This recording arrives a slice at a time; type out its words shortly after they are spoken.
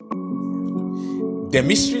The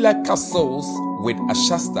Mystery Life Castles with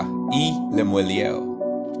Ashasta E. Lemueliel.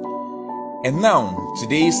 And now,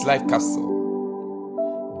 today's Life Castle.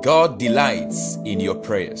 God delights in your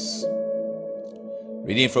prayers.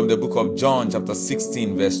 Reading from the book of John chapter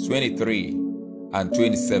 16 verse 23 and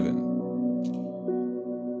 27.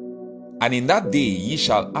 And in that day ye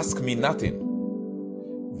shall ask me nothing.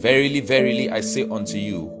 Verily, verily, I say unto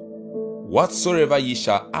you, whatsoever ye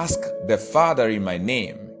shall ask the Father in my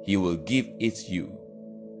name, he will give it you.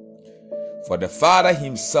 For the Father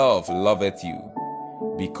himself loveth you,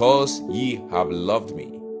 because ye have loved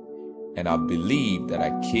me, and have believed that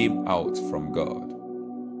I came out from God.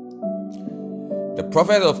 The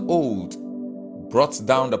prophet of old brought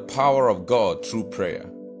down the power of God through prayer.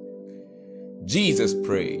 Jesus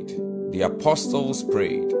prayed. The apostles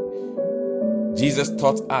prayed. Jesus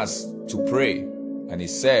taught us to pray, and he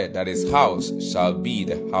said that his house shall be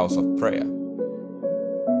the house of prayer.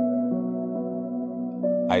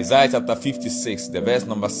 Isaiah chapter 56, the verse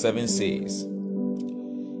number 7 says,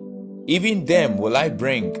 even them will I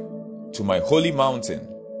bring to my holy mountain,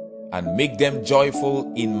 and make them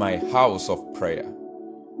joyful in my house of prayer.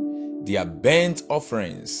 Their burnt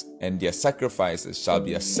offerings and their sacrifices shall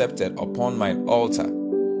be accepted upon mine altar.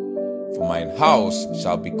 For mine house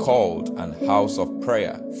shall be called an house of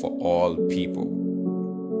prayer for all people.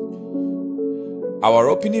 Our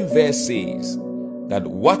opening verse says that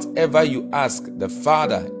whatever you ask the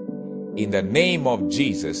Father in the name of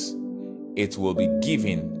Jesus, it will be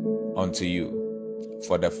given unto you.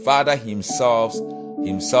 For the Father himself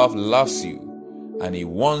loves you, and he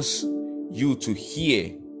wants you to hear.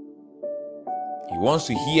 He wants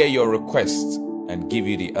to hear your requests and give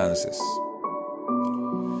you the answers.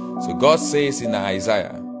 So God says in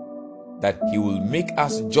Isaiah that he will make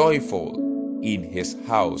us joyful in his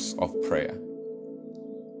house of prayer.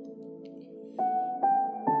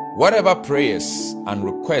 Whatever prayers and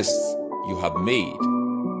requests you have made,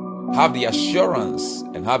 have the assurance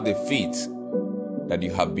and have the faith that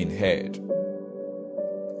you have been heard.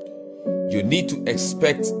 You need to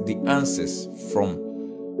expect the answers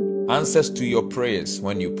to your prayers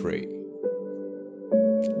when you pray.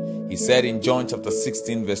 He said in John chapter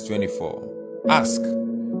 16 verse 24, ask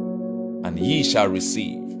and ye shall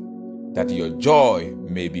receive, that your joy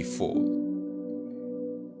may be full.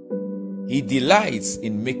 He delights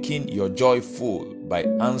in making your joy full by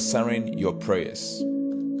answering your prayers.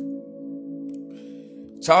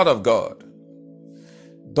 Child of God,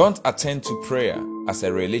 don't attend to prayer as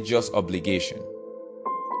a religious obligation.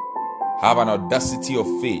 Have an audacity of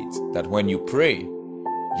faith that when you pray,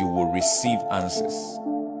 you will receive answers,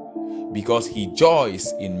 because he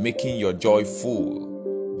joys in making your joy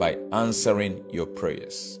full by answering your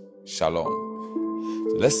prayers. Shalom.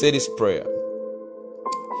 So let's say this prayer.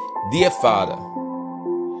 Dear Father,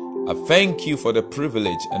 I thank you for the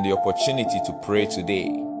privilege and the opportunity to pray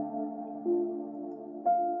today.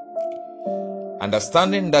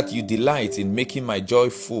 Understanding that you delight in making my joy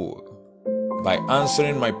full by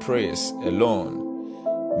answering my prayers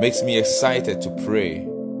alone makes me excited to pray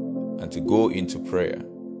and to go into prayer.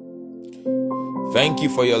 Thank you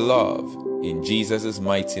for your love in Jesus'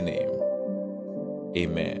 mighty name.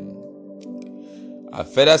 Amen. Our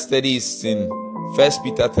further study is in 1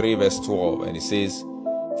 Peter 3 verse 12, and it says,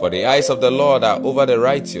 for the eyes of the Lord are over the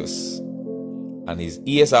righteous, and his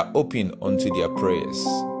ears are open unto their prayers.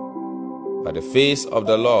 But the face of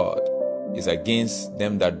the Lord is against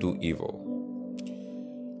them that do evil.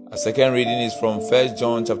 Our second reading is from 1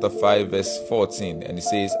 John chapter 5 verse 14, and it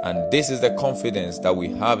says, and this is the confidence that we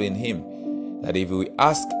have in him, that if we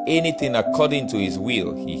ask anything according to his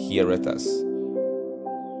will, he heareth us.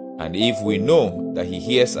 And if we know that he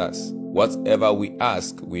hears us, whatever we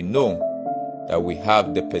ask, we know that we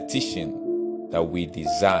have the petition that we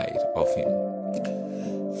desired of him.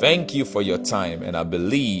 Thank you for your time, and I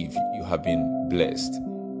believe you have been blessed.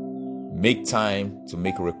 Make time to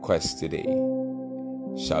make requests today.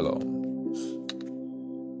 Shalom.